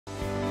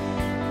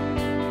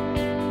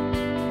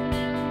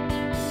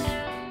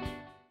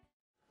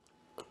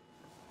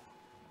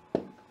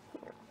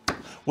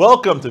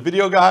Welcome to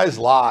Videoguys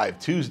Live.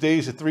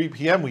 Tuesdays at 3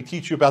 p.m. We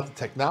teach you about the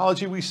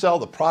technology we sell,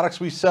 the products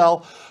we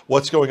sell,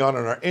 what's going on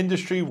in our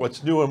industry,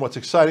 what's new and what's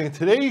exciting. And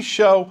today's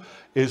show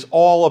is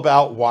all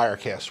about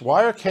Wirecast.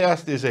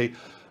 Wirecast is a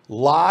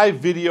live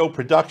video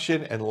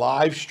production and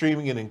live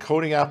streaming and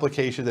encoding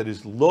application that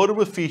is loaded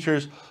with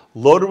features,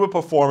 loaded with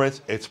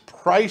performance. It's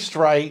priced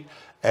right,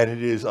 and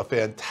it is a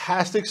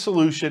fantastic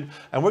solution.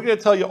 And we're going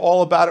to tell you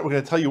all about it. We're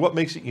going to tell you what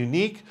makes it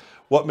unique,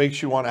 what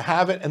makes you want to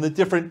have it, and the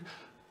different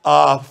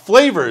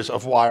flavors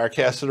of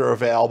Wirecast that are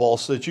available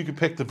so that you can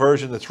pick the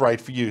version that's right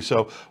for you.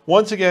 So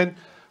once again,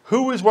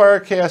 who is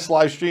Wirecast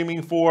live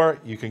streaming for?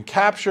 You can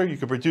capture, you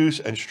can produce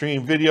and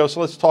stream video.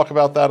 So let's talk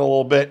about that a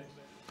little bit.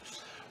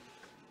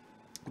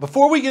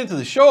 Before we get into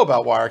the show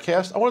about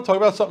Wirecast, I want to talk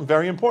about something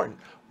very important.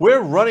 We're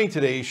running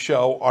today's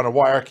show on a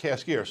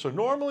Wirecast gear. So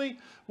normally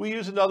we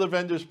use another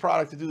vendor's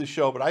product to do the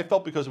show, but I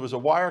felt because it was a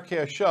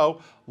Wirecast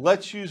show,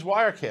 let's use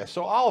Wirecast.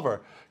 So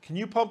Oliver, can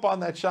you pump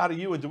on that shot of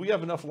you? And do we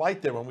have enough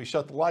light there when we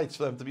shut the lights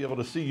for them to be able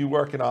to see you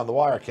working on the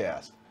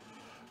Wirecast?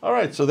 All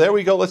right, so there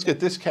we go. Let's get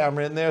this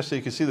camera in there so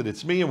you can see that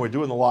it's me and we're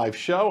doing the live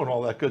show and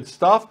all that good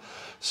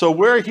stuff. So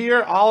we're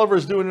here.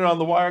 Oliver's doing it on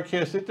the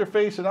Wirecast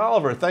interface. And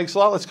Oliver, thanks a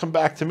lot. Let's come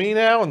back to me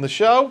now in the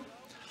show.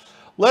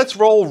 Let's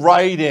roll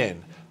right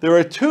in. There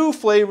are two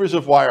flavors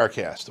of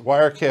Wirecast,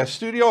 Wirecast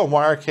Studio and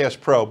Wirecast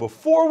Pro.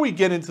 Before we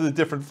get into the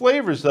different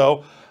flavors,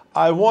 though,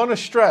 I want to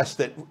stress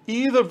that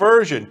either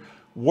version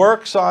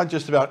works on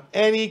just about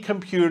any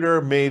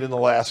computer made in the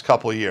last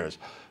couple of years.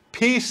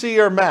 PC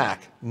or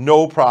Mac,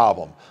 no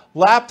problem.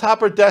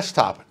 Laptop or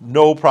desktop,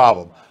 no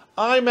problem.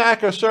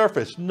 iMac or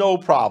Surface, no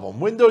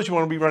problem. Windows, you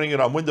want to be running it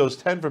on Windows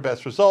 10 for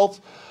best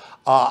results.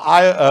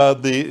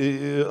 On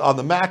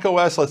the Mac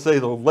OS, let's say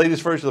the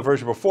latest version, the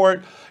version before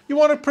it, you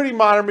want a pretty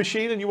modern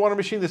machine and you want a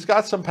machine that's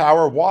got some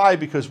power. Why?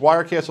 Because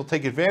Wirecast will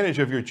take advantage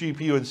of your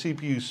GPU and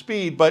CPU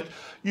speed, but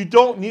you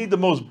don't need the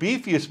most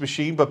beefiest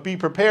machine, but be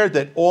prepared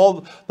that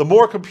the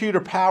more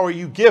computer power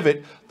you give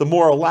it, the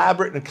more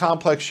elaborate and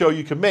complex show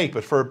you can make.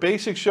 But for a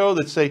basic show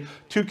that's, say,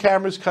 two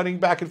cameras cutting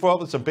back and forth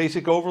with some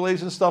basic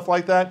overlays and stuff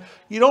like that,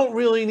 you don't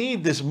really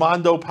need this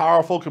mondo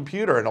powerful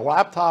computer, and a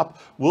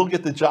laptop will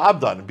get the job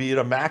done, be it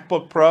a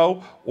MacBook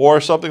Pro or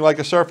something like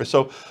a Surface.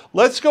 So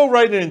let's go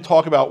right in and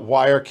talk about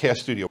Wirecast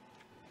Studio.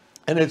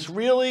 And it's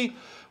really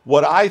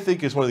what I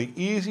think is one of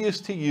the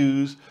easiest to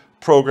use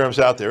programs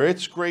out there.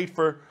 It's great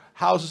for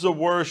houses of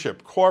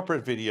worship,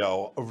 corporate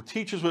video,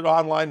 teachers with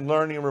online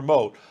learning and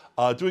remote,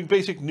 doing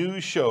basic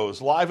news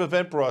shows, live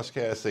event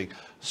broadcasting,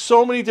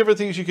 so many different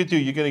things you could do.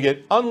 You're going to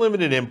get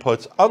unlimited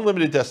inputs,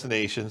 unlimited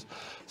destinations,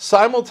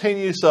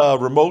 simultaneous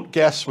remote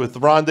guests with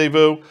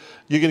Rendezvous.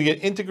 You're going to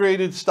get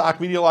integrated stock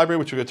media library,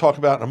 which we're going to talk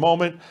about in a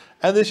moment.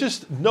 And there's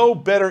just no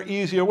better,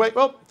 easier way.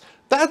 Well,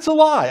 that's a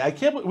lie. I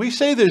can't. We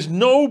say there's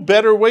no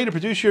better way to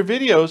produce your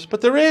videos,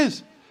 but there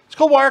is. It's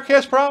called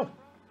Wirecast Pro.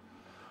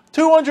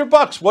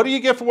 $200. What do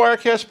you get for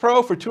Wirecast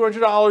Pro for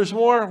 $200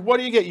 more? What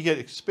do you get? You get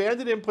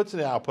expanded inputs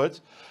and outputs.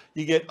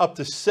 You get up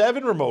to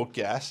 7 remote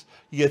guests.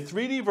 You get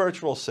 3D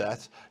virtual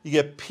sets. You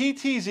get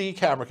PTZ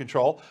camera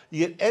control.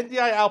 You get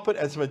NDI output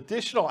and some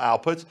additional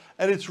outputs.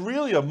 And it's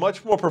really a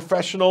much more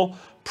professional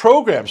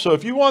program. So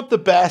if you want the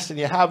best and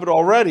you have it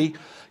already,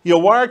 you know,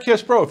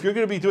 Wirecast Pro, if you're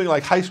going to be doing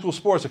like high school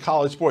sports or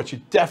college sports,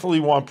 you definitely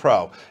want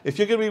Pro. If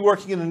you're going to be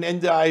working in an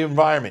NDI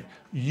environment,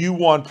 you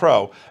want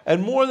Pro.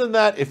 And more than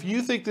that, if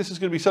you think this is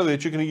going to be something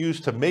that you're going to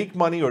use to make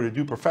money or to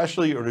do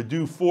professionally or to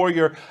do for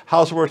your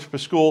house of work for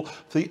school,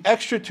 for the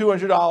extra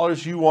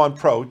 $200, you want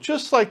Pro.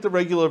 Just like the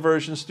regular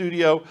version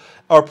Studio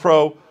or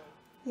Pro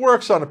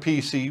works on a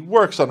PC,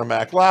 works on a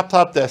Mac,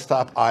 laptop,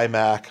 desktop,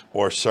 iMac,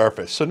 or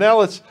Surface. So now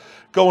let's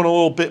go in a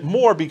little bit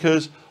more,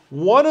 because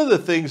one of the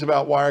things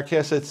about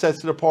Wirecast that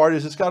sets it apart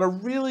is it's got a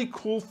really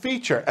cool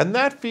feature, and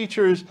that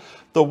feature is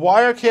the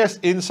Wirecast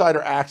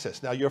Insider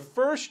Access. Now, your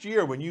first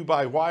year when you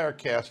buy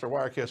Wirecast or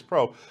Wirecast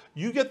Pro,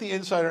 you get the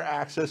Insider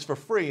Access for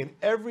free, and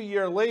every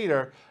year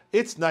later,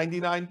 it's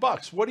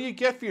 $99. What do you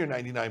get for your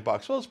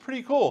 $99? Well, it's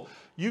pretty cool.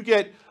 You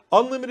get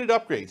unlimited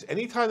upgrades.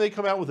 Anytime they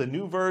come out with a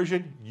new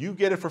version, you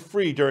get it for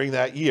free during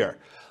that year.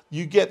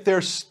 You get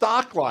their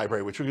stock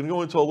library, which we're going to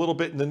go into a little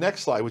bit in the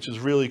next slide, which is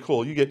really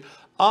cool. You get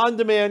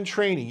on-demand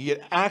training, you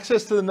get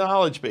access to the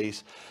knowledge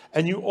base,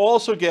 and you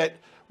also get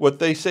what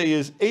they say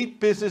is 8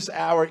 business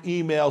hour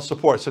email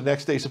support, so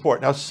next day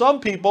support. Now, some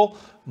people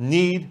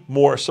need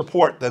more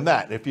support than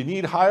that. And if you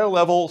need higher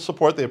level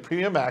support, they have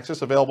premium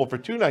access available for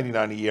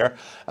 $299 a year,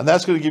 and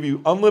that's going to give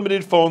you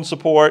unlimited phone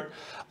support,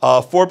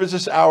 4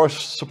 business hour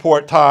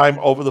support time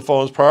over the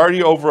phones,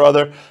 priority over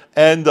other,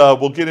 and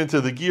we'll get into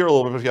the gear a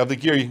little bit. If you have the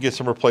gear, you can get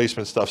some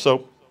replacement stuff.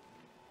 So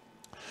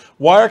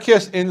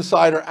Wirecast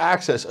Insider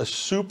Access, a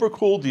super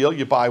cool deal.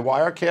 You buy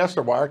Wirecast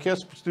or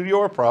Wirecast Studio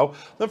or Pro,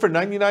 then for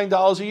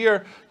 $99 a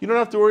year, you don't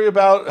have to worry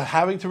about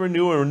having to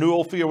renew a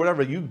renewal fee or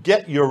whatever. You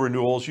get your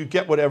renewals, you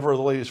get whatever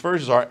the latest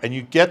versions are, and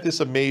you get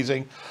this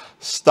amazing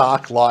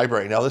stock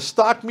library. Now, the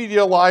stock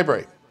media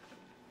library,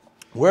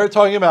 we're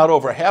talking about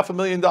over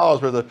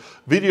 $500,000 worth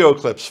of video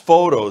clips,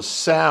 photos,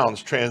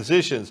 sounds,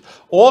 transitions,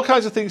 all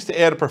kinds of things to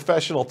add a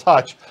professional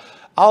touch.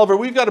 Oliver,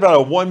 we've got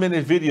about a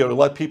 1-minute video to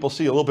let people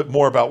see a little bit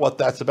more about what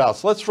that's about.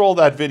 So let's roll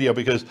that video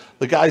because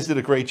the guys did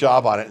a great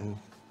job on it. And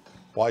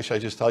why should I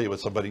just tell you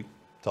what somebody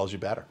tells you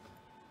better?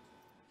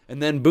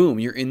 And then boom,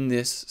 you're in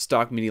this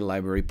stock media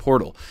library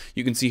portal.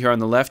 You can see here on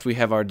the left, we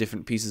have our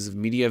different pieces of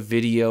media,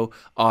 video,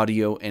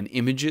 audio, and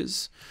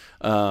images.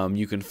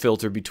 You can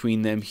filter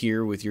between them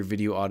here with your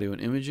video, audio,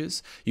 and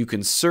images. You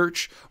can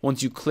search.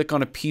 Once you click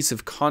on a piece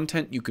of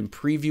content, you can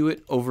preview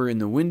it over in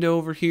the window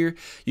over here.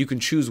 You can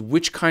choose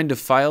which kind of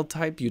file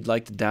type you'd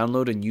like to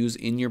download and use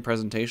in your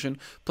presentation.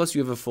 Plus,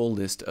 you have a full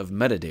list of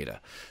metadata.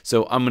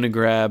 So I'm going to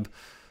grab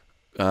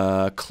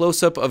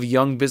close-up of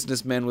young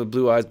businessman with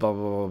blue eyes, blah,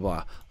 blah, blah,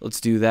 blah.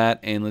 Let's do that,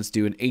 and let's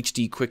do an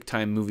HD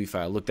QuickTime movie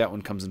file. Look, that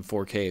one comes in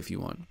 4K if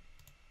you want.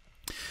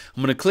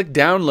 I'm going to click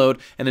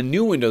download, and a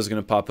new window is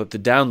going to pop up, the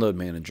download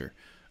manager.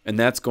 And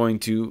that's going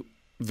to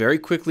very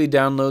quickly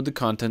download the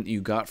content that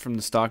you got from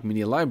the stock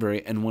media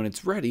library, and when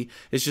it's ready,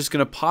 it's just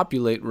going to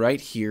populate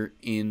right here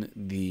in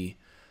the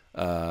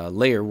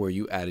layer where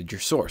you added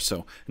your source.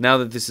 So now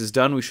that this is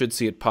done, we should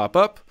see it pop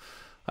up.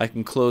 I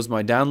can close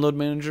my download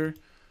manager,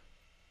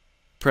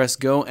 press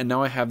go, and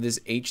now I have this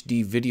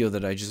HD video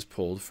that I just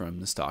pulled from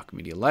the stock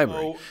media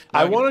library. So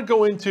I want to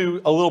go into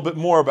a little bit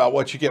more about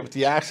what you get with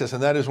the access,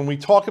 and that is when we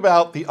talk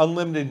about the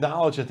unlimited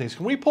knowledge and things.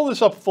 Can we pull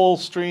this up full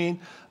screen?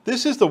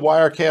 This is the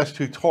Wirecast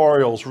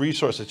tutorials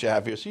resource that you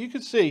have here. So you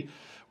can see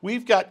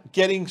we've got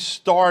getting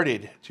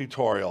started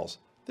tutorials.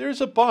 There's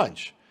a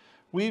bunch.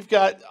 We've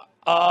got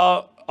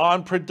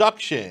on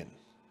production.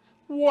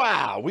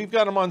 Wow, we've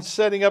got them on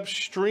setting up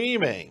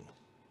streaming.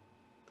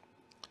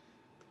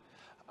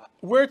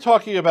 We're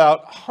talking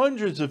about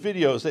hundreds of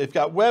videos. They've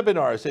got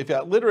webinars, they've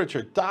got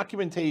literature,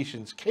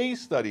 documentations,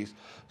 case studies,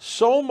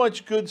 so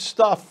much good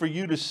stuff for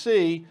you to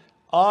see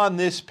on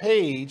this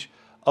page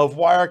of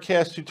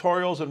Wirecast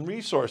tutorials and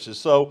resources.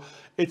 So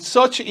it's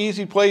such an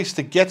easy place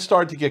to get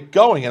started, to get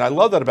going, and I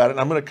love that about it. And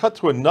I'm going to cut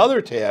to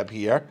another tab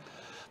here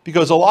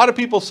because a lot of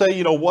people say,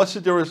 you know, what's the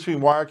difference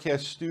between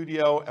Wirecast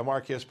Studio and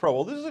Wirecast Pro?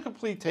 Well, this is a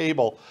complete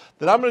table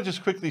that I'm going to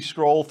just quickly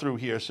scroll through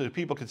here so that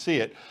people can see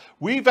it.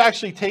 We've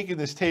actually taken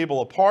this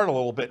table apart a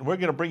little bit, and we're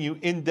going to bring you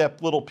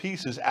in-depth little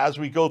pieces as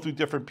we go through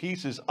different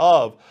pieces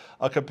of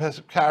a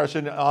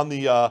comparison on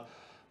the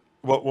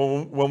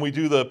when we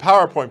do the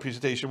PowerPoint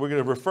presentation. We're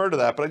going to refer to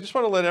that, but I just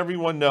want to let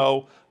everyone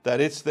know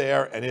that it's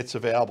there and it's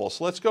available.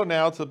 So let's go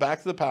now to the back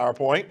of the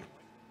PowerPoint,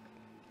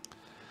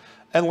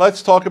 and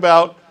let's talk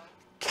about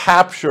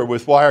capture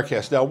with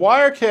Wirecast. Now,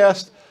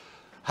 Wirecast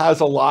has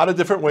a lot of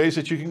different ways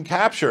that you can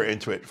capture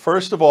into it.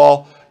 First of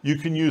all, you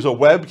can use a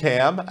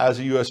webcam as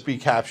a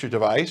USB capture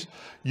device.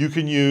 You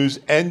can use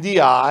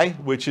NDI,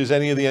 which is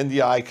any of the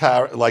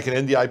NDI, like an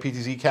NDI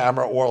PTZ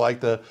camera or like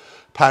the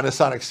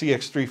Panasonic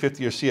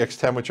CX350 or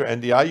CX10, which are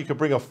NDI. You can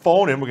bring a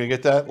phone in. We're going to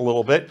get that in a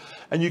little bit.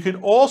 And you can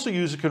also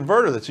use a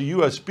converter that's a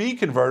USB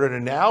converter to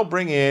now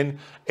bring in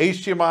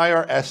HDMI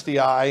or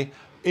SDI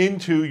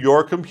into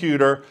your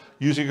computer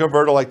using a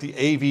converter like the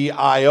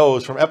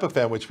AVIOs from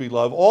Epiphan, which we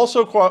love.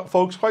 Also,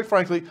 folks, quite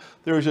frankly,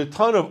 there's a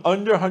ton of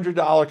under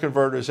 $100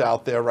 converters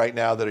out there right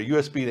now that are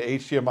USB to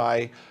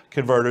HDMI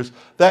converters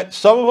that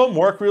some of them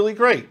work really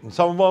great and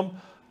some of them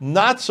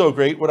not so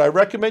great. What I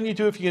recommend you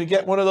do if you're going to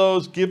get one of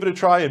those, give it a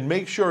try and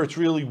make sure it's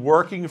really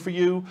working for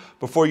you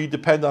before you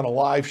depend on a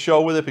live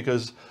show with it,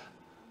 because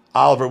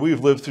Oliver,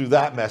 we've lived through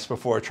that mess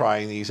before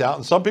trying these out.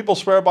 And some people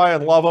swear by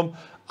and love them.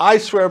 I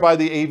swear by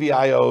the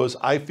AVIOs.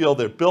 I feel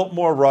they're built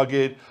more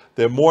rugged.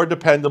 They're more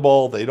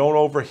dependable. They don't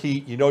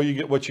overheat. You know you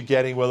get what you're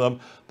getting with them.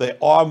 They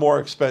are more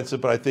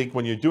expensive, but I think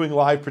when you're doing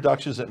live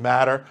productions that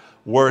matter,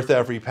 worth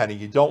every penny.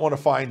 You don't want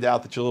to find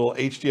out that your little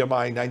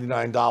HDMI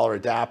 $99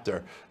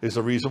 adapter is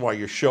the reason why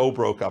your show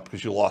broke up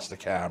because you lost the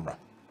camera.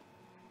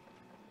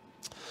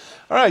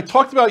 All right,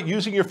 talked about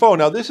using your phone.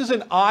 Now, this is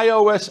an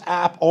iOS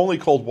app only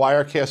called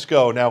Wirecast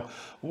Go. Now,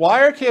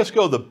 Wirecast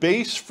Go, the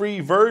base free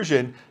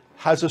version,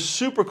 has a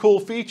super cool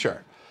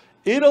feature.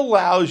 It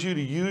allows you to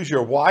use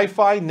your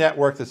Wi-Fi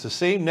network, that's the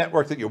same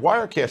network that your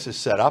Wirecast is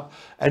set up,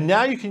 and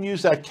now you can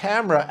use that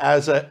camera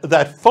as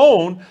that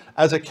phone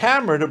as a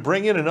camera to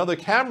bring in another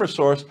camera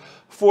source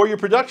for your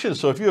production.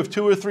 So if you have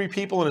 2 or 3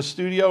 people in a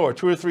studio or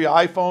 2 or 3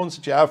 iPhones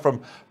that you have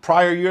from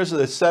prior years of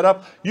this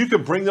setup, you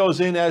can bring those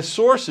in as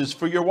sources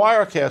for your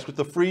Wirecast with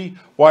the free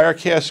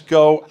Wirecast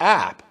Go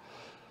app.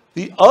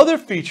 The other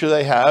feature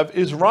they have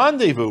is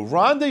Rendezvous.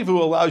 Rendezvous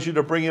allows you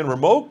to bring in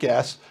remote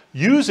guests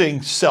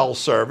using cell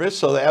service.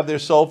 So they have their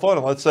cell phone,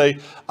 and let's say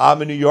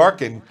I'm in New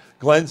York and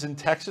Glenn's in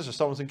Texas or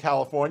someone's in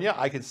California.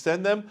 I can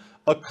send them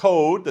a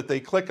code that they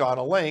click on,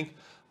 a link,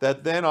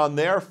 that then on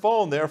their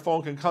phone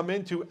can come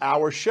into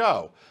our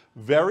show.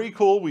 Very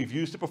cool. We've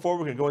used it before.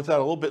 We're going to go into that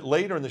a little bit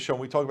later in the show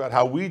when we talk about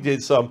how we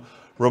did some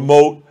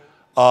remote,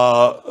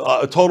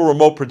 total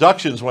remote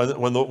productions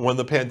when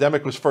the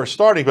pandemic was first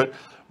starting. But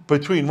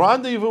between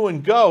Rendezvous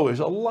and Go, there's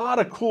a lot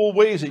of cool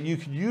ways that you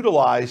can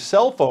utilize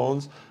cell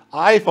phones,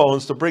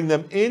 iPhones, to bring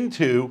them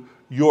into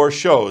your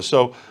shows.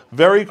 So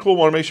very cool.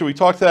 Want to make sure we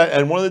talk to that.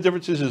 And one of the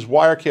differences is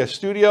Wirecast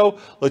Studio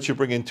lets you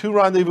bring in 2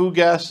 rendezvous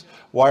guests.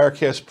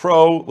 Wirecast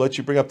Pro lets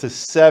you bring up to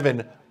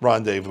 7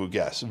 rendezvous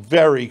guests.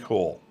 Very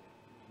cool.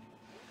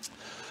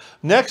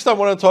 Next, I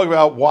want to talk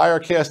about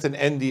Wirecast and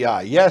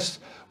NDI. Yes,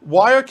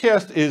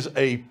 Wirecast is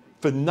a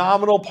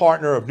phenomenal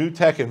partner of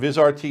NewTek and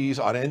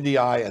VizRTs on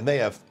NDI, and they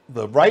have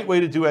the right way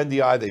to do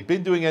NDI. They've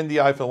been doing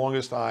NDI for the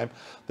longest time.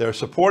 They're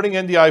supporting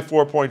NDI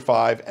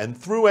 4.5, and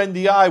through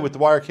NDI with the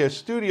Wirecast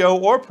Studio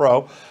or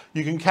Pro,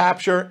 you can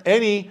capture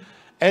any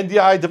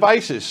NDI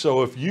devices.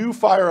 So if you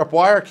fire up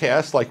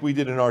Wirecast like we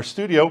did in our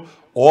studio,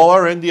 all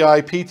our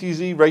NDI,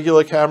 PTZ,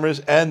 regular cameras,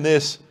 and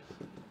this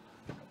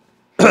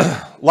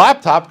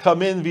laptop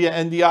come in via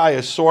NDI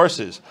as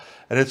sources.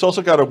 And it's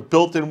also got a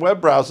built-in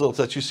web browser that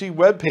lets you see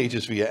web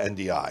pages via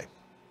NDI.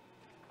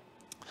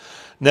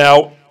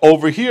 Now,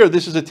 over here,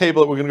 this is a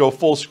table that we're going to go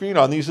full screen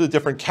on. These are the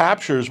different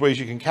captures, ways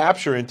you can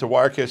capture into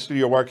Wirecast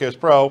Studio, Wirecast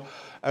Pro.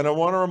 And I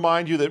want to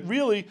remind you that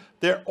really,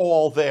 they're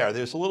all there.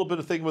 There's a little bit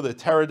of thing with a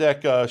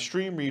Teradek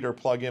Stream Reader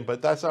plugin,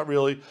 but that's not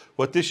really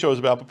what this show is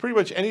about. But pretty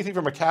much anything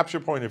from a capture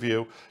point of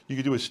view, you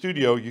could do with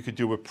Studio, you could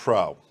do with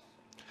Pro.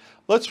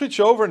 Let's switch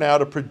over now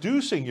to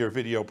producing your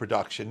video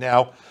production.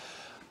 Now,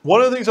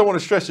 one of the things I want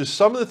to stress is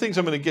some of the things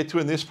I'm going to get to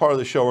in this part of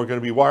the show are going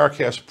to be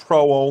Wirecast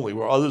Pro only,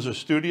 where others are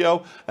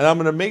Studio. And I'm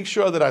going to make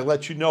sure that I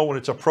let you know when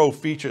it's a Pro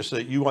feature so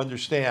that you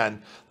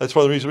understand. That's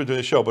one of the reasons we're doing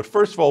the show. But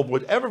first of all,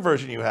 whatever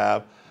version you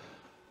have,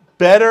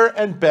 better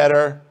and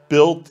better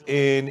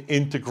built-in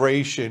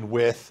integration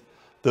with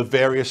the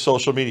various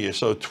social media.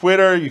 So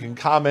Twitter, you can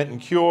comment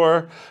and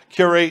curate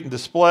and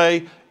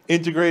display,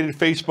 integrated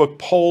Facebook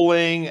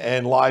polling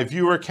and live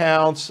viewer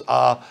counts.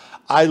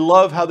 I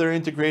love how they're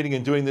integrating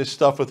and doing this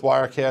stuff with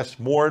Wirecast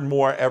more and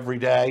more every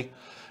day.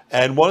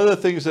 And one of the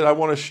things that I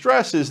want to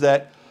stress is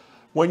that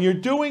when you're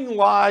doing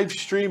live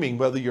streaming,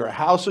 whether you're a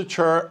house of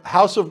church,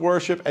 house of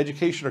worship,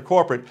 education, or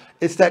corporate,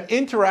 it's that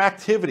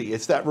interactivity,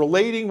 it's that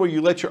relating where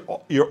you let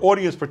your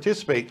audience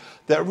participate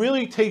that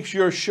really takes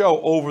your show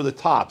over the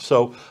top.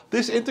 So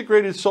this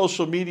integrated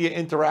social media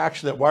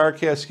interaction that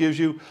Wirecast gives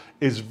you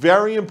is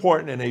very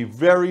important and a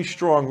very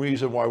strong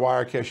reason why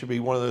Wirecast should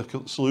be one of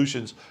the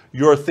solutions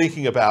you're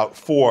thinking about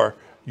for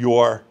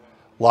your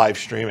live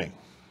streaming.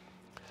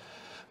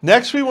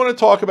 Next, we want to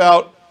talk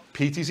about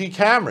PTZ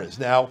cameras.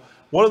 Now,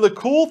 one of the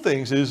cool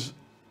things is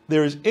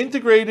there is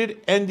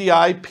integrated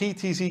NDI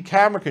PTZ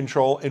camera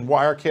control in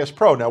Wirecast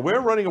Pro. Now, we're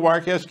running a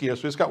Wirecast gear,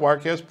 so it's got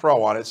Wirecast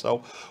Pro on it.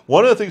 So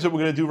one of the things that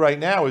we're going to do right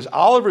now is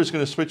Oliver is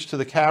going to switch to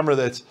the camera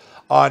that's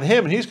on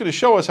him, and he's going to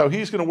show us how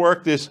he's going to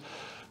work this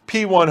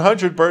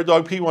P100, Bird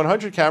Dog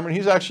P100 camera, and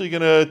he's actually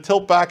going to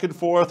tilt back and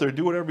forth or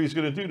do whatever he's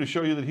going to do to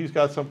show you that he's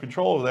got some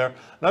control over there.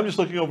 And I'm just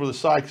looking over the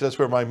side because that's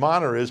where my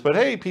monitor is. But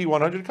hey,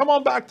 P100, come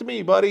on back to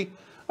me, buddy.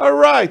 All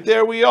right,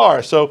 there we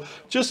are. So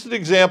just an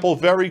example,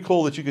 very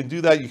cool that you can do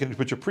that. You can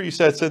put your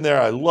presets in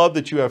there. I love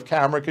that you have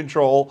camera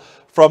control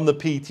from the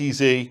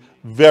PTZ.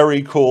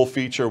 Very cool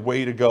feature,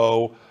 way to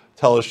go,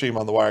 telestream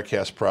on the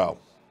Wirecast Pro.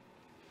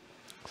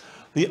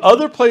 The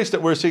other place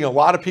that we're seeing a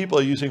lot of people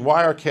are using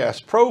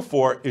Wirecast Pro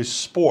for is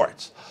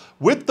sports.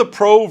 With the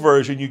Pro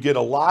version, you get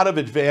a lot of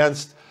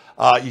advanced,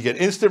 you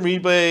get instant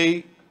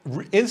replay,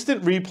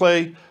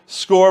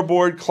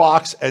 scoreboard,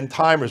 clocks, and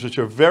timers, which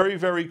are very,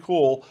 very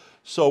cool.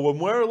 So when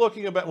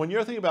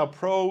you're thinking about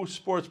pro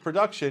sports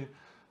production,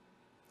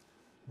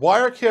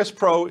 Wirecast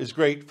Pro is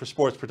great for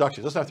sports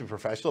production. It doesn't have to be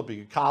professional. It could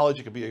be college,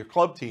 it could be a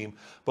club team,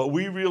 but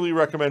we really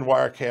recommend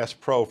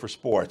Wirecast Pro for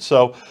sports.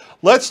 So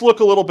let's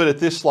look a little bit at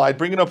this slide,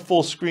 bring it up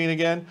full screen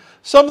again.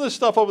 Some of the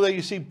stuff over there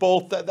you see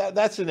both,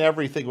 that's in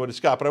everything what it's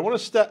got, but I want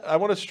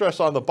to stress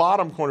on the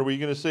bottom corner where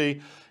you're going to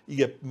see you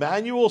get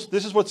manuals.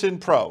 This is what's in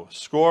Pro.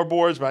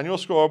 Scoreboards, manual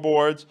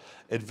scoreboards,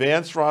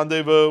 advanced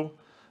rendezvous,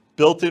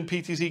 built-in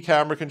PTZ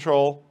camera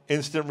control,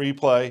 instant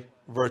replay,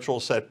 virtual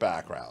set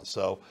background.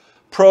 So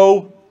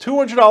Pro,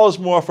 $200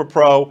 more for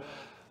Pro.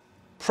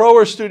 Pro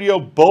or Studio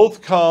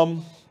both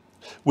come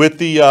with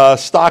the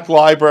stock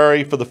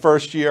library for the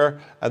first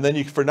year, and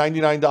then for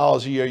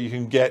 $99 a year, you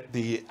can get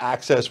the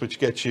access, which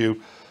gets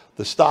you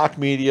the stock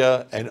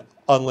media and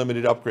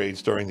unlimited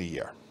upgrades during the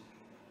year.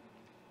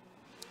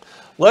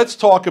 Let's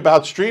talk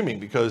about streaming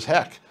because,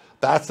 heck,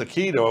 that's the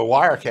key to a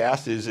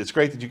Wirecast. It's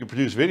great that you can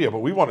produce video, but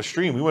we want to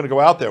stream. We want to go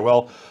out there.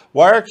 Well,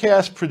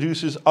 Wirecast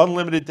produces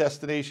unlimited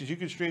destinations. You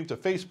can stream to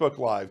Facebook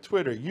Live,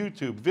 Twitter,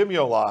 YouTube,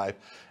 Vimeo Live,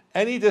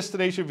 any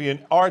destination via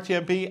an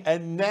RTMP,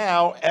 and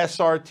now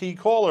SRT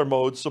caller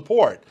mode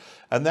support.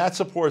 And that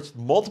supports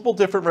multiple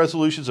different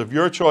resolutions of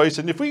your choice.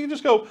 And if we can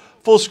just go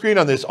full screen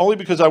on this, only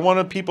because I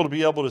wanted people to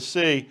be able to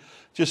see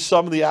just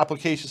some of the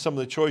applications, some of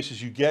the choices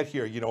you get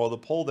here, you know, all the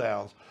pull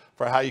downs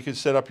for how you can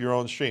set up your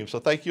own stream. So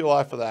thank you a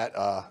lot for that,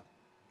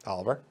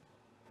 Oliver.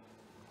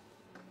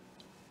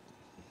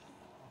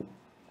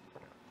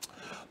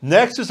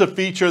 Next is a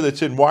feature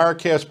that's in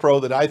Wirecast Pro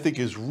that I think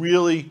is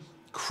really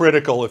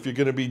critical if you're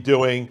going to be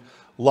doing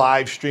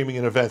live streaming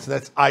and events, and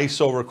that's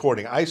ISO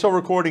recording. ISO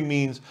recording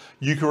means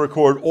you can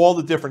record all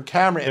the different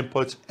camera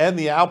inputs and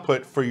the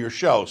output for your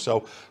show.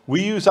 So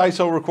we use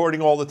ISO recording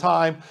all the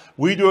time.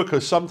 We do it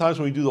because sometimes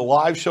when we do the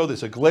live show,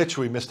 there's a glitch,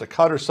 we missed a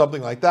cut or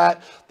something like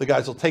that. The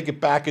guys will take it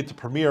back into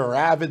Premiere or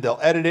Avid, they'll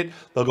edit it,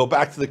 they'll go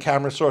back to the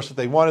camera source that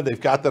they wanted, they've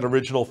got that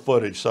original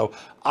footage. So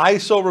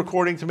ISO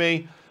recording to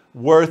me,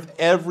 worth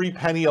every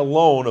penny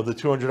alone of the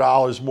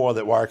 $200 more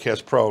that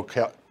Wirecast Pro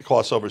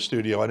costs over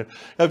Studio. And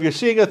if you're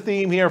seeing a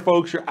theme here,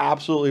 folks, you're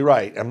absolutely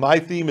right. And my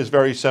theme is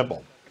very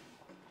simple.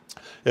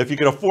 If you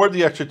can afford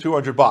the extra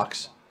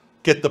 $200,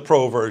 get the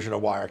Pro version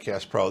of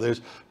Wirecast Pro.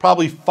 There's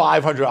probably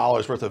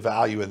 $500 worth of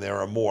value in there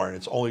or more, and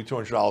it's only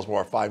 $200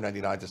 more,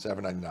 $599 to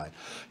 $799.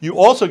 You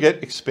also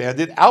get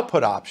expanded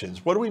output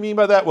options. What do we mean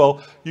by that?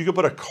 Well, you can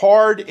put a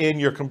card in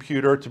your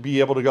computer to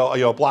be able to go,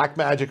 a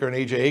Blackmagic or an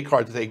AJA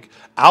card to take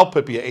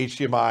output via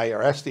HDMI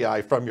or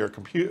SDI from your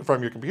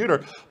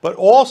computer, but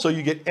also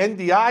you get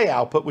NDI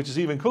output, which is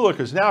even cooler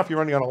because now if you're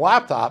running on a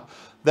laptop,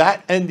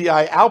 that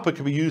NDI output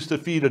can be used to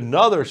feed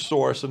another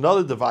source,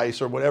 another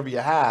device, or whatever you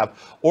have,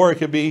 or it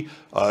could be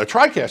a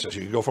TriCaster. So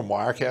you can go from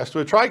Wirecast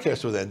to a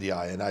TriCaster with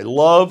NDI. And I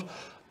love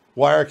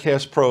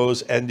Wirecast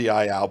Pro's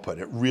NDI output.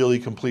 It really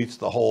completes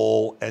the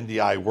whole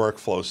NDI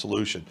workflow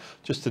solution.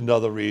 Just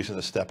another reason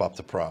to step up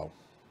to Pro.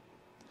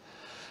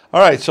 All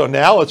right, so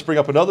now let's bring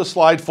up another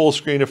slide full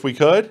screen if we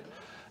could.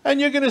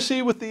 And you're going to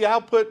see with the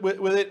output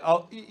with it,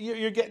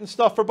 you're getting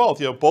stuff for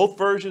both. Both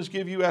versions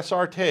give you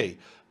SRT.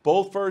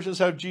 Both versions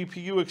have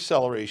GPU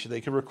acceleration.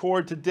 They can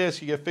record to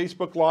disk. You get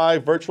Facebook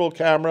Live, virtual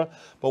camera.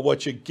 But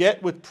what you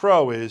get with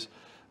Pro is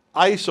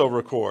ISO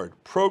record,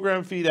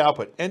 program feed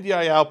output,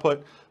 NDI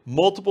output,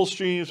 multiple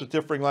streams with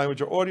differing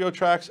language or audio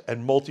tracks,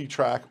 and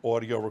multi-track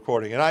audio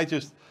recording.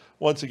 And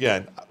once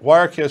again,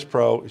 Wirecast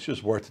Pro is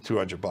just worth the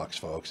 $200,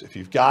 folks. If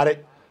you've got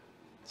it,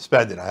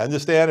 spend it. I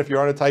understand if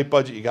you're on a tight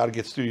budget, you got to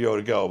get Studio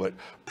to go, but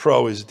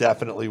Pro is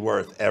definitely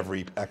worth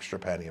every extra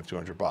penny of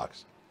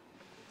 $200.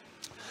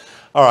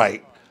 All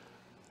right.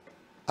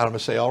 I'm going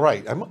to say all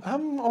right. I'm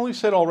only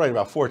said all right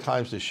about 4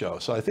 times this show,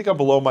 so I think I'm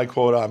below my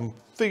quota. I'm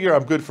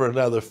good for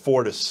another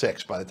 4 to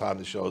 6 by the time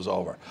the show is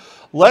over.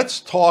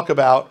 Let's talk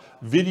about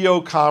video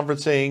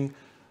conferencing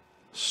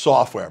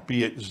software,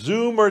 be it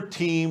Zoom or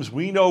Teams.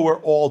 We know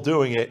we're all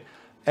doing it,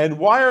 and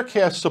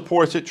Wirecast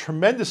supports it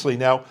tremendously.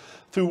 Now,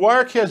 through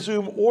Wirecast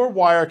Zoom or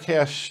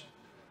Wirecast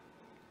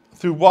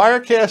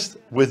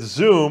with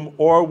Zoom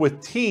or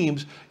with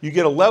Teams, you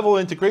get a level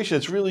of integration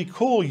that's really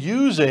cool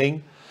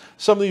using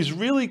some of these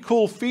really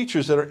cool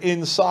features that are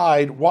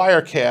inside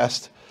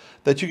Wirecast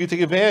that you can take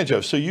advantage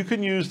of. So you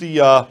can use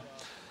the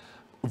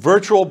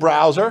virtual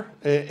browser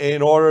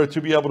in order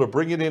to be able to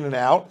bring it in and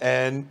out,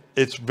 and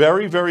it's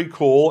very, very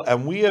cool.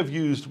 And we have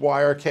used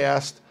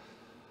Wirecast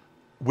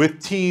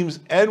with Teams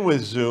and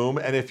with Zoom.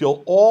 And if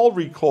you'll all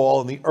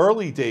recall, in the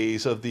early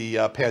days of the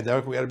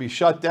pandemic, we had to be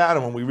shut down,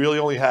 and when we really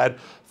only had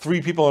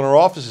 3 people in our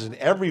offices and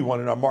everyone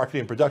in our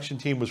marketing and production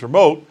team was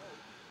remote,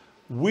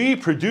 we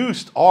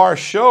produced our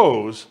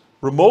shows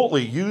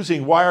remotely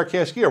using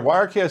Wirecast gear.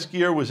 Wirecast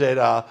gear was at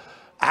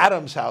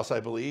Adam's house, I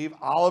believe.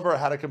 Oliver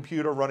had a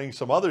computer running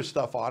some other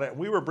stuff on it, and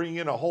we were bringing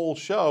in a whole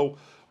show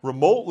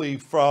remotely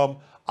from,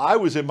 I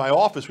was in my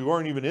office. We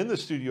weren't even in the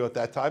studio at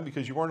that time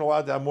because you weren't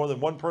allowed to have more than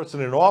 1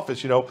 person in an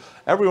office.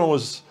 Everyone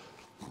was,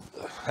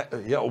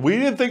 we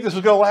didn't think this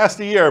was going to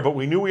last a year, but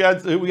we knew we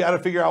had to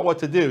figure out what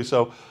to do.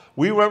 So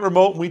we went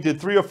remote, and we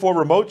did 3 or 4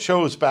 remote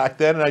shows back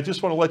then, and I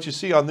just want to let you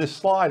see on this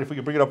slide, if we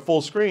can bring it up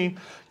full screen,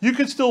 you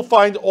can still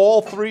find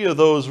all 3 of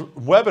those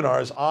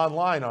webinars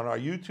online on our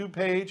YouTube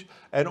page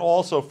and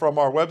also from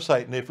our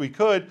website. And if we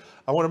could,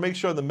 I want to make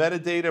sure the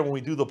metadata when we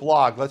do the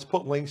blog, let's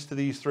put links to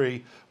these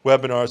 3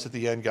 webinars at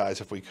the end, guys,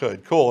 if we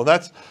could. Cool. And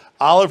that's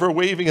Oliver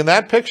waving in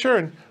that picture,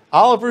 and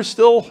Oliver's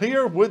still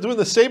here. We're doing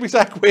the same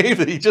exact wave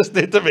that he just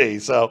did to me.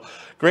 So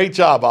great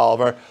job,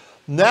 Oliver.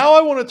 Now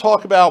I want to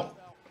talk about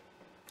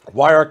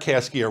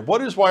Wirecast gear.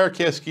 What is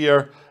Wirecast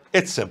gear?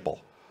 It's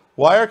simple.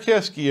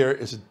 Wirecast gear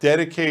is a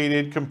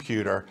dedicated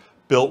computer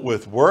built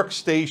with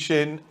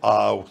workstation,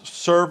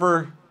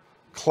 server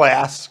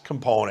class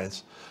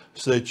components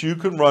so that you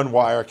can run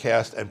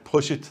Wirecast and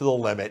push it to the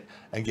limit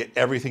and get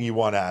everything you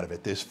want out of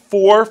it. There's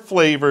 4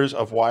 flavors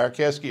of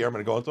Wirecast gear. I'm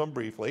going to go into them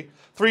briefly.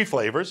 3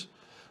 flavors.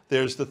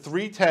 There's the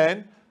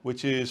 310,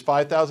 which is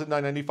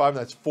 $5,995.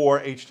 That's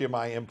 4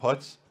 HDMI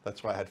inputs.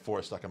 That's why I had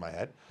 4 stuck in my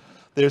head.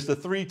 There's the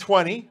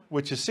 320,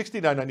 which is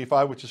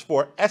 $69.95, which is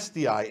 4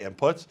 SDI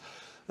inputs.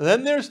 And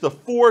then there's the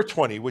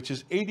 420, which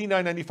is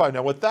 $89.95.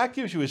 Now, what that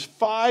gives you is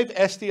 5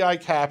 SDI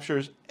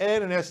captures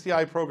and an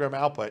SDI program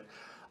output.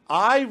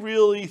 I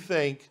really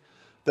think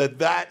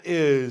that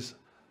is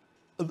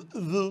the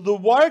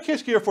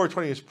Wirecast Gear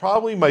 420 is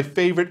probably my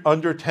favorite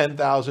under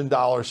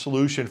 $10,000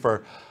 solution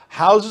for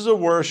houses of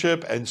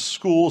worship and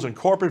schools and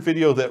corporate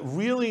video that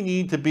really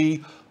need to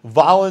be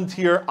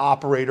volunteer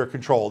operator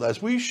controlled. As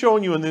we've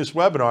shown you in this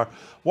webinar,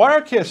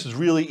 Wirecast is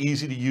really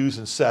easy to use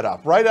and set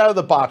up. Right out of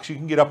the box, you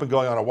can get up and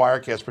going on a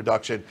Wirecast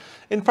production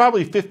in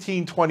probably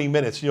 15, 20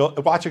 minutes. You'll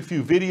watch a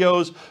few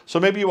videos. So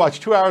maybe you watch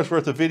 2 hours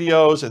worth of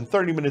videos and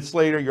 30 minutes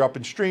later, you're up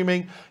and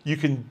streaming. You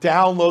can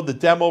download the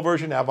demo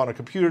version, have on a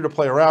computer to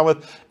play around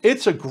with.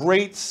 It's a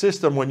great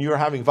system when you're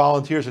having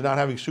volunteers and not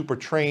having super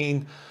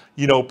trained,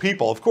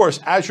 people. Of course,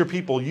 as your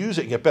people use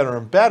it and get better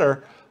and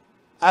better,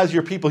 as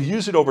your people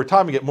use it over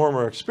time and get more and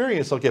more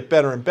experience, they'll get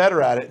better and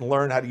better at it and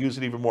learn how to use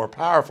it even more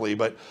powerfully.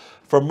 But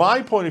from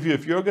my point of view,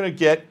 if you're going to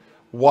get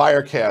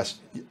Wirecast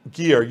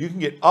gear, you can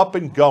get up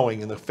and going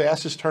in the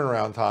fastest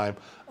turnaround time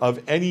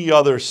of any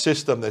other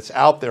system that's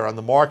out there on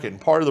the market. And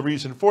part of the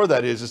reason for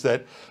that is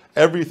that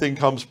everything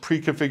comes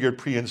pre-configured,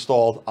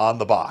 pre-installed on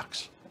the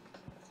box.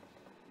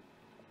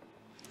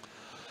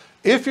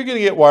 If you're going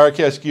to get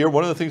Wirecast gear,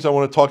 one of the things I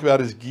want to talk about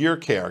is Gear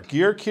Care.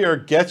 Gear Care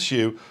gets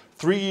you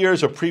 3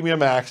 years of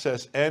premium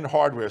access and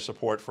hardware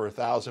support for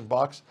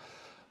 $1,000.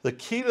 The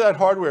key to that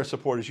hardware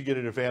support is you get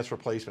an advanced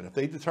replacement. If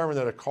they determine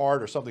that a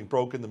card or something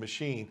broke in the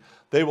machine,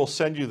 they will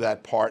send you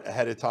that part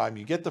ahead of time.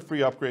 You get the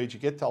free upgrades,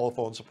 you get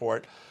telephone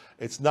support.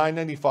 It's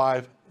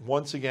 $9.95.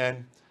 Once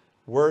again,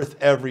 worth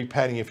every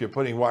penny if you're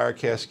putting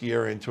Wirecast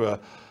gear into a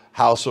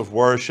house of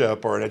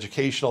worship or an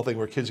educational thing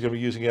where kids are going to be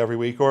using it every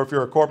week, or if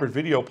you're a corporate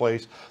video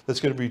place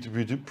that's going to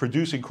be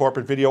producing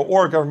corporate video,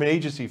 or a government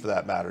agency for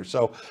that matter.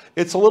 So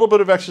it's a little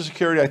bit of extra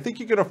security. I think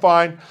you're going to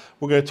find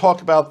we're going to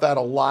talk about that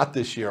a lot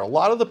this year. A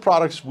lot of the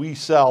products we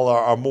sell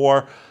are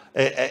more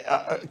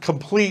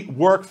complete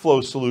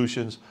workflow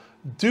solutions,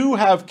 do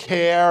have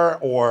care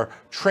or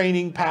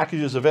training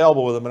packages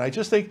available with them. And I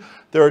just think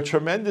they're a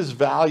tremendous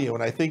value.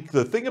 And I think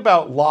the thing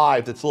about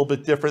live that's a little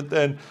bit different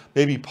than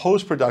maybe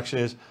post-production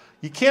is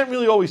you can't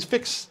really always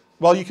fix,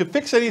 well, you can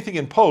fix anything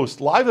in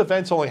post. Live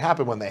events only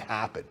happen when they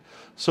happen.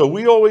 So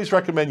we always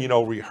recommend,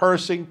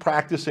 rehearsing,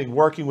 practicing,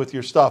 working with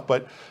your stuff.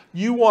 But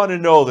you want to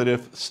know that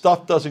if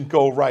stuff doesn't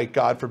go right,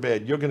 God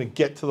forbid, you're going to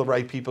get to the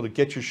right people to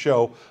get your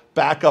show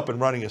back up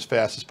and running as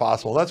fast as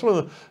possible. That's one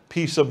of the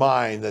peace of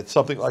mind that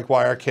something like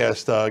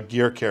Wirecast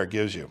Gear Care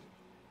gives you.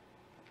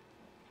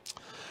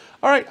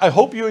 All right, I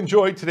hope you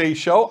enjoyed today's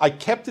show. I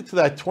kept it to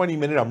that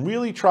 20-minute. I'm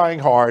really trying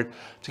hard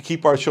to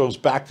keep our shows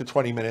back to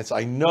 20 minutes.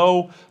 I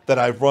know that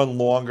I've run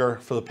longer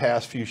for the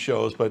past few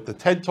shows, but the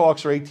TED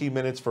Talks are 18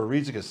 minutes for a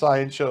reason, because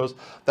science shows,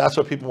 that's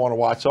what people want to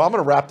watch. So I'm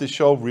going to wrap this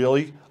show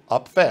really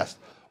up fast.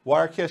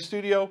 Wirecast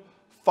Studio,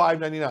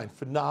 $5.99.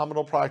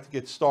 Phenomenal product to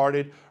get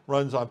started.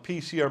 Runs on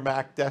PC or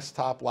Mac,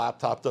 desktop,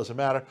 laptop, doesn't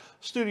matter.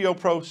 Studio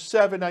Pro,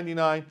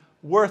 $7.99.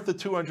 Worth the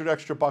 200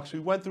 extra bucks.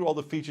 We went through all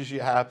the features you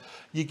have.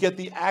 You get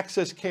the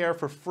access care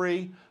for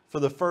free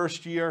for the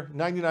first year,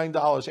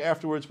 $99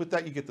 afterwards. With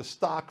that, you get the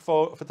stock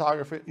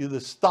photography,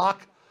 the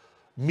stock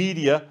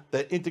media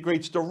that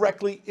integrates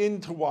directly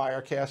into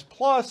Wirecast.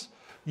 Plus,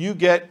 you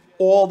get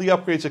all the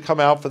upgrades that come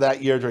out for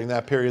that year during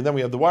that period. And then we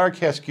have the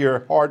Wirecast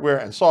gear, hardware,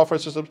 and software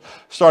systems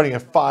starting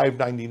at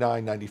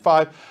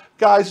 $599.95.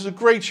 Guys, it's a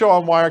great show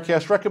on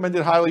Wirecast. Recommend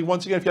it highly.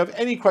 Once again, if you have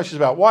any questions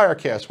about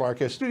Wirecast,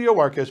 Wirecast Studio,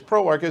 Wirecast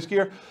Pro, Wirecast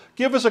Gear,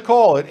 give us a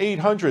call at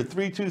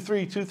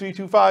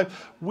 800-323-2325.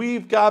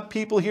 We've got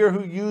people here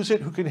who use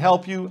it, who can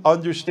help you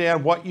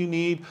understand what you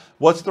need,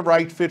 what's the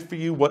right fit for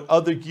you, what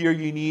other gear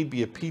you need,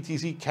 be it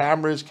PTZ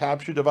cameras,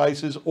 capture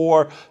devices,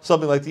 or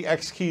something like the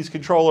X-Keys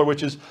controller,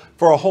 which is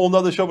for a whole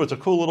nother show, but it's a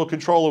cool little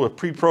controller with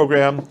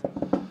pre-programmed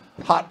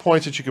hot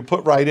points that you can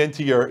put right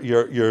into your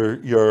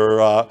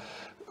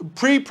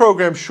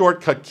pre-programmed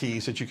shortcut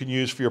keys that you can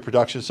use for your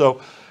production.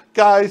 So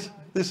guys,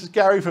 this is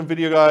Gary from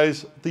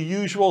Videoguys. The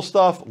usual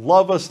stuff.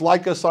 Love us,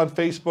 like us on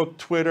Facebook,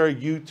 Twitter,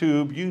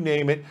 YouTube, you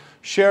name it.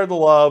 Share the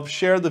love,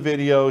 share the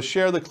videos,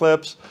 share the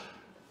clips.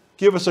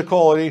 Give us a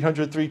call at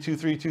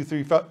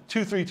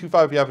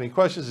 800-323-2325 if you have any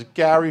questions. It's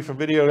Gary from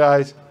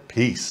Videoguys.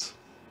 Peace.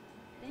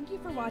 Thank you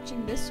for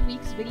watching this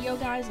week's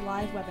Videoguys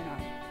live webinar.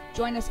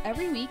 Join us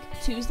every week,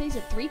 Tuesdays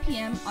at 3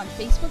 p.m. on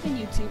Facebook and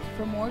YouTube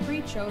for more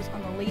great shows on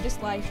the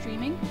latest live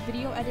streaming,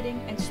 video editing,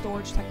 and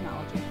storage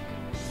technology.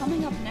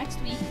 Coming up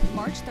next week,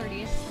 March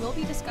 30th, we'll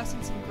be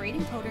discussing some great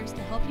encoders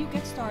to help you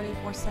get started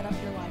or set up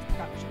your live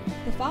production.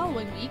 The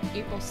following week,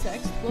 April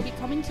 6th, we'll be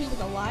coming to you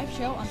with a live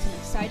show on some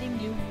exciting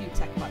new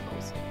tech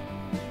bundles.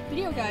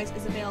 Videoguys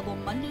is available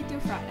Monday through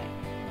Friday.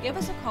 Give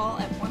us a call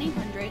at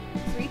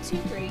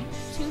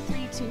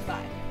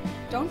 1-800-323-2325.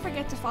 Don't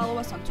forget to follow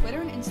us on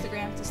Twitter and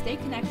Instagram to stay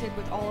connected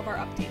with all of our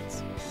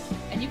updates.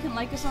 And you can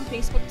like us on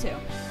Facebook too.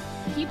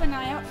 Keep an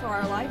eye out for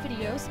our live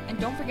videos, and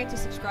don't forget to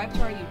subscribe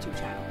to our YouTube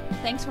channel.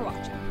 Thanks for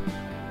watching.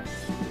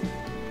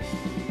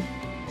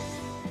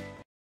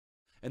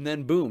 And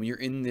then boom, you're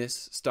in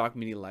this stock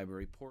media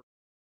library portal.